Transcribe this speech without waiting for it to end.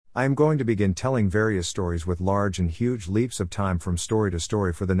I am going to begin telling various stories with large and huge leaps of time from story to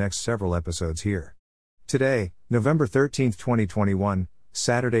story for the next several episodes here. Today, November 13, 2021,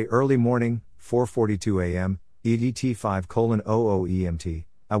 Saturday early morning, 4:42 a.m., EDT 5:00 EMT,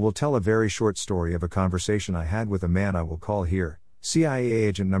 I will tell a very short story of a conversation I had with a man I will call here, CIA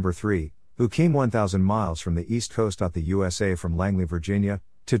Agent Number 3, who came 1,000 miles from the East Coast of the USA from Langley, Virginia,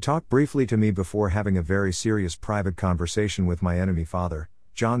 to talk briefly to me before having a very serious private conversation with my enemy father,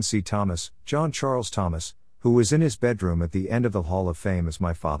 John Charles Thomas, who was in his bedroom at the end of the Hall of Fame, as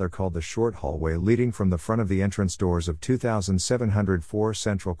my father called the short hallway leading from the front of the entrance doors of 2704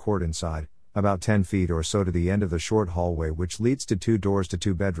 Central Court inside, about 10 feet or so to the end of the short hallway, which leads to two doors to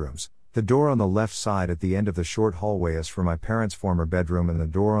two bedrooms. The door on the left side at the end of the short hallway is for my parents' former bedroom, and the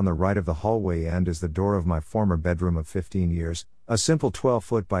door on the right of the hallway end is the door of my former bedroom of 15 years, a simple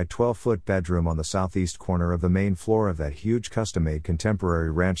 12-foot by 12-foot bedroom on the southeast corner of the main floor of that huge custom-made contemporary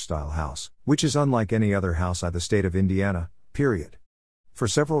ranch-style house, which is unlike any other house in the state of Indiana, period. For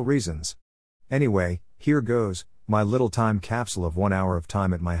several reasons. Anyway, here goes, my little time capsule of 1 hour of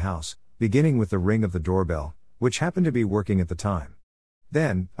time at my house, beginning with the ring of the doorbell, which happened to be working at the time.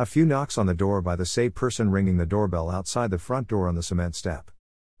 Then, a few knocks on the door by the same person ringing the doorbell outside the front door on the cement step.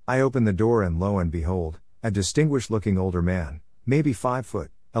 I opened the door and lo and behold, a distinguished-looking older man, maybe 5 foot,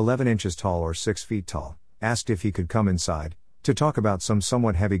 11 inches tall or 6 feet tall, asked if he could come inside, to talk about some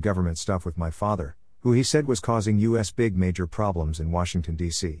somewhat heavy government stuff with my father, who he said was causing U.S. big major problems in Washington,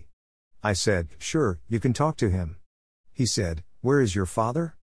 D.C. I said, sure, you can talk to him. He said, where is your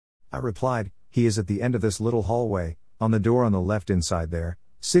father? I replied, he is at the end of this little hallway, on the door on the left inside there,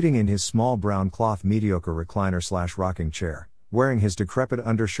 sitting in his small brown cloth mediocre recliner/rocking chair, wearing his decrepit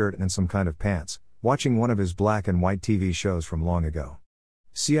undershirt and some kind of pants, watching one of his black and white TV shows from long ago.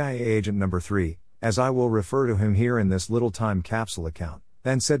 CIA Agent Number 3, as I will refer to him here in this little time capsule account,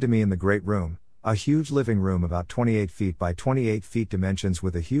 then said to me in the great room, a huge living room about 28 feet by 28 feet dimensions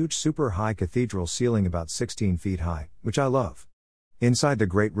with a huge super high cathedral ceiling about 16 feet high, which I love. Inside the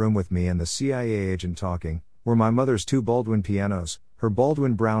great room with me and the CIA agent talking, were my mother's two Baldwin pianos, her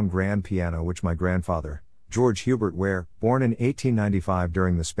Baldwin Brown grand piano which my grandfather, George Hubert Ware, born in 1895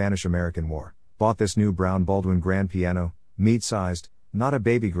 during the Spanish-American War, bought this new brown Baldwin grand piano, mead-sized, not a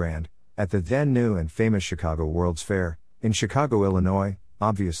baby grand, at the then new and famous Chicago World's Fair, in Chicago, Illinois,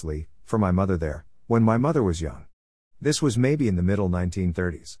 obviously, for my mother there, when my mother was young. This was maybe in the middle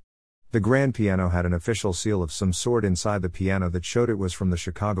 1930s. The grand piano had an official seal of some sort inside the piano that showed it was from the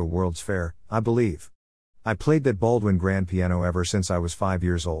Chicago World's Fair, I believe. I played that Baldwin grand piano ever since I was 5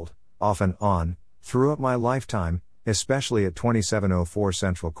 years old, off and on, throughout my lifetime, especially at 2704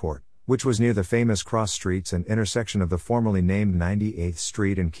 Central Court, which was near the famous cross streets and intersection of the formerly named 98th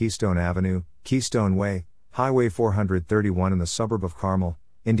Street and Keystone Avenue, Keystone Way, Highway 431 in the suburb of Carmel,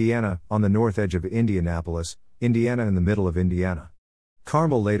 Indiana, on the north edge of Indianapolis, Indiana in the middle of Indiana.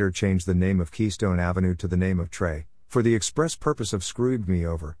 Carmel later changed the name of Keystone Avenue to the name of Trey, for the express purpose of screwing me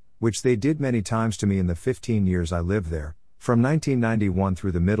over, which they did many times to me in the 15 years I lived there, from 1991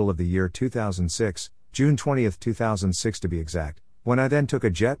 through the middle of the year 2006, June 20, 2006 to be exact, when I then took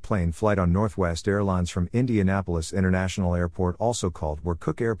a jet plane flight on Northwest Airlines from Indianapolis International Airport, also called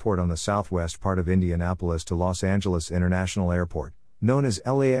Cook Airport, on the southwest part of Indianapolis, to Los Angeles International Airport, known as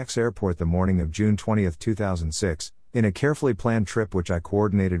LAX Airport, the morning of June 20, 2006, in a carefully planned trip which I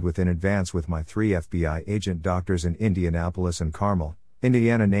coordinated in advance with my 3 FBI agent doctors in Indianapolis and Carmel,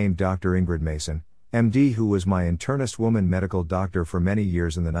 Indiana, named Dr. Ingrid Mason, MD, who was my internist woman medical doctor for many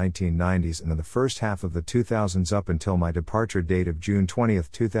years in the 1990s and in the first half of the 2000s up until my departure date of June 20,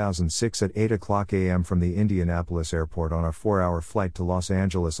 2006 at 8:00 a.m. from the Indianapolis airport on a 4-hour flight to Los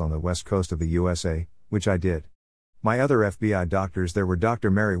Angeles on the west coast of the USA, which I did. My other FBI doctors there were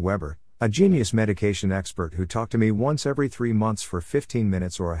Dr. Mary Weber, a genius medication expert who talked to me once every 3 months for 15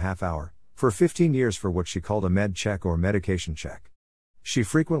 minutes or a half hour, for 15 years for what she called a med check or medication check. She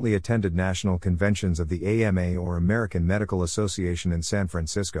frequently attended national conventions of the AMA or American Medical Association in San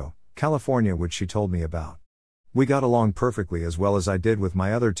Francisco, California, which she told me about. We got along perfectly, as well as I did with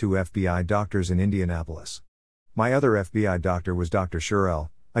my other 2 FBI doctors in Indianapolis. My other FBI doctor was Dr. Shurell,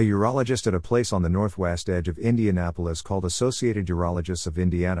 a urologist at a place on the northwest edge of Indianapolis called Associated Urologists of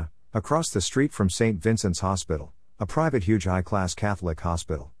Indiana, across the street from St. Vincent's Hospital, a private huge high-class Catholic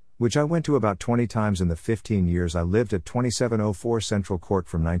hospital, which I went to about 20 times in the 15 years I lived at 2704 Central Court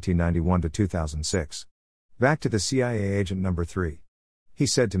from 1991 to 2006. Back to the CIA Agent Number 3. He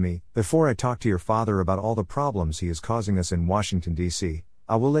said to me, before I talk to your father about all the problems he is causing us in Washington, D.C.,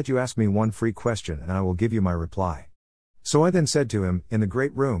 I will let you ask me one free question and I will give you my reply. So I then said to him, in the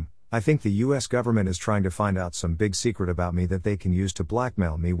great room, I think the US government is trying to find out some big secret about me that they can use to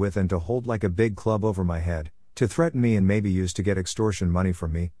blackmail me with and to hold like a big club over my head, to threaten me and maybe use to get extortion money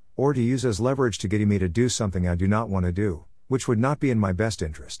from me, or to use as leverage to get me to do something I do not want to do, which would not be in my best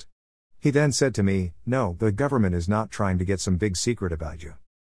interest. He then said to me, "No, the government is not trying to get some big secret about you.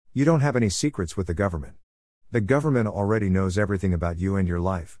 You don't have any secrets with the government. The government already knows everything about you and your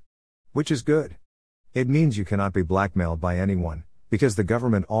life. Which is good. It means you cannot be blackmailed by anyone, because the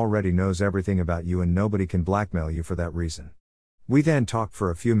government already knows everything about you and nobody can blackmail you for that reason." We then talked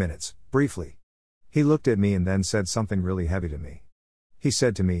for a few minutes, briefly. He looked at me and then said something really heavy to me. He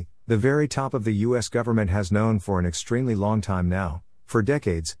said to me, "The very top of the US government has known for an extremely long time now, for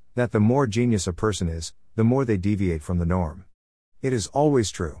decades, that the more genius a person is, the more they deviate from the norm. It is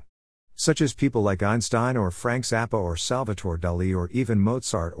always true. Such as people like Einstein or Frank Zappa or Salvatore Dali or even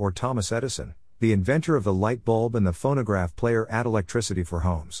Mozart or Thomas Edison, the inventor of the light bulb and the phonograph player, add electricity for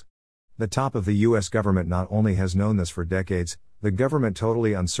homes. The top of the US government not only has known this for decades, the government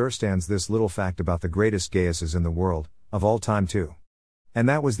totally understands this little fact about the greatest gayesses in the world, of all time too." And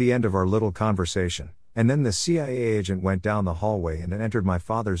that was the end of our little conversation, and then the CIA agent went down the hallway and entered my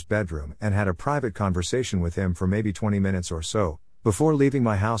father's bedroom and had a private conversation with him for maybe 20 minutes or so, before leaving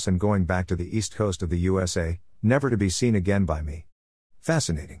my house and going back to the east coast of the USA, never to be seen again by me.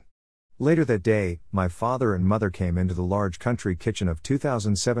 Fascinating. Later that day, my father and mother came into the large country kitchen of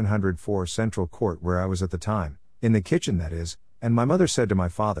 2704 Central Court where I was at the time, in the kitchen that is, and my mother said to my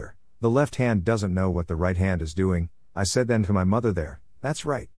father, "The left hand doesn't know what the right hand is doing." I said then to my mother there, "That's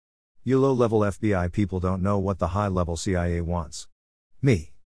right. You low-level FBI people don't know what the high-level CIA wants.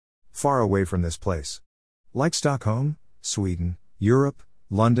 Me. Far away from this place. Like Stockholm, Sweden, Europe,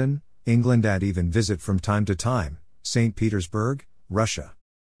 London, England, and even visit from time to time, St. Petersburg, Russia.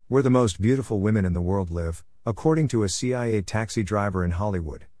 Where the most beautiful women in the world live, according to a CIA taxi driver in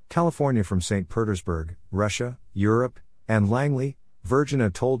Hollywood, California, from St. Petersburg, Russia, Europe, and Langley, Virginia,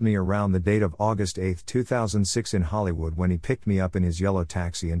 told me around the date of August 8, 2006 in Hollywood when he picked me up in his yellow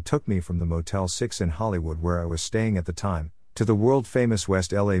taxi and took me from the Motel 6 in Hollywood where I was staying at the time, to the world-famous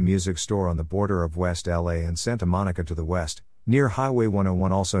West LA music store on the border of West LA and Santa Monica to the west, near Highway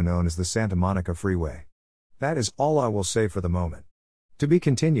 101, also known as the Santa Monica Freeway. That is all I will say for the moment. To be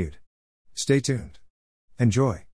continued. Stay tuned. Enjoy.